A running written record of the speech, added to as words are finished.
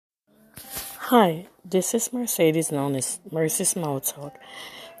Hi, this is Mercedes, known as Mercy Small Talk.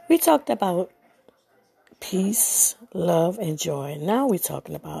 We talked about peace, love, and joy. Now we're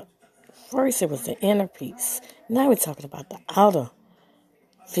talking about, first it was the inner peace. Now we're talking about the outer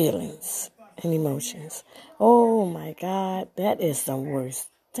feelings and emotions. Oh my God, that is the worst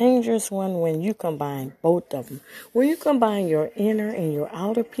dangerous one when you combine both of them. When you combine your inner and your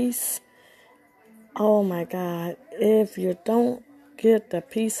outer peace, oh my God, if you don't get the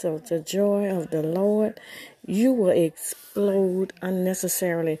peace of the joy of the Lord, you will explode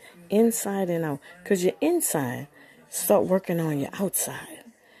unnecessarily inside and out. Because your inside start working on your outside.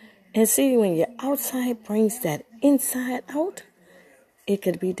 And see, when your outside brings that inside out, it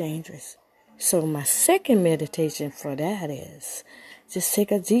could be dangerous. So my second meditation for that is just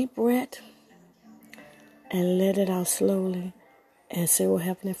take a deep breath and let it out slowly. And say, well,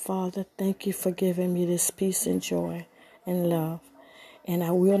 Heavenly Father, thank you for giving me this peace and joy and love. And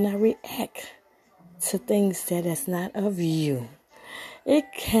I will not react to things that is not of you. It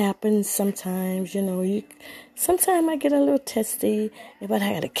happens sometimes, sometimes I get a little testy, but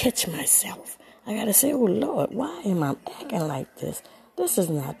I got to catch myself. I got to say, oh, Lord, why am I acting like this? This is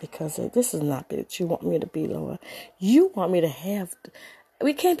not because you want me to be, Lord. You want me to have...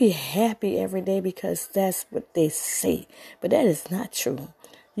 We can't be happy every day because that's what they say. But that is not true.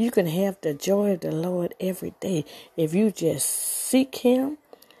 You can have the joy of the Lord every day if you just seek Him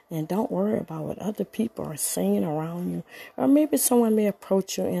and don't worry about what other people are saying around you. Or maybe someone may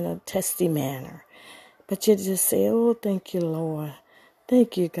approach you in a testy manner. But you just say, oh, thank you, Lord.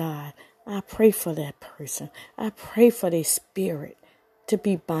 Thank you, God. I pray for that person. I pray for their spirit to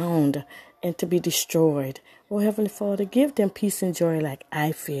be bound and to be destroyed. Oh, Heavenly Father, give them peace and joy like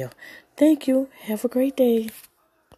I feel. Thank you. Have a great day.